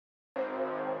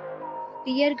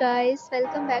Dear guys,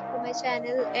 welcome back to my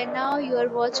channel and now you are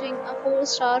watching a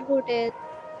 4-star hotel.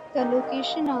 The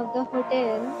location of the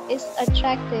hotel is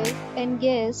attractive and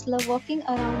guests love walking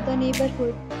around the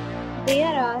neighborhood. There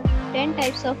are 10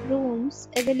 types of rooms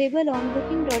available on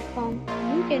booking.com.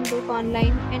 You can book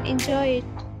online and enjoy it.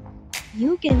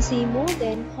 You can see more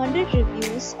than 100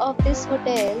 reviews of this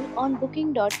hotel on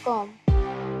booking.com.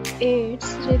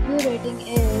 Its review rating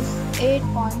is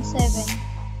 8.7,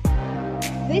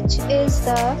 which is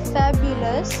the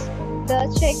fabulous. The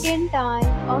check-in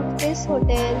time of this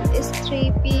hotel is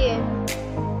 3 p.m.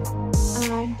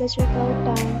 and the check-out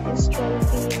time is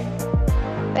 12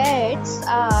 p.m. Pets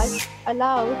are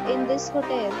allowed in this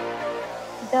hotel.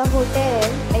 The hotel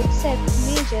accepts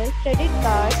major credit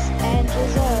cards and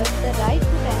reserves the right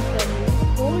to temporarily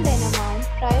hold an amount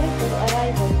prior to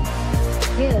arrival.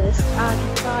 Guests are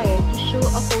required to show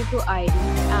a photo ID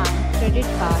and credit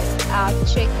card at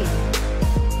check-in.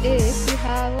 If you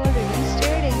have already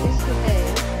stayed in this hotel,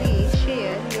 please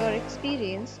share your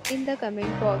experience in the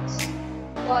comment box.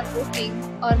 For booking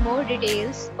or more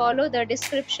details, follow the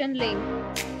description link.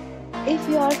 If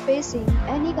you are facing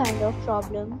any kind of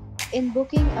problem in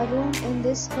booking a room in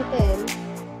this hotel,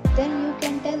 then you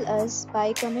can tell us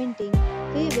by commenting.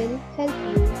 We will help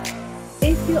you.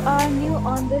 If you are new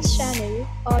on this channel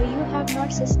or you have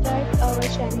not subscribed our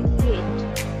channel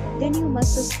yet, then you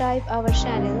must subscribe our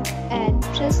channel and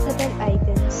press the bell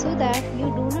icon so that you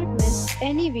do not miss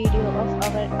any video of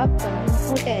our upcoming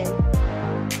hotel.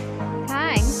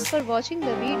 Thanks for watching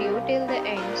the video till the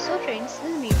end. So friends,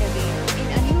 we'll meet again in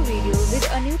a new video with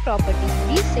a new property.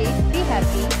 Be safe, be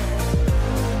happy.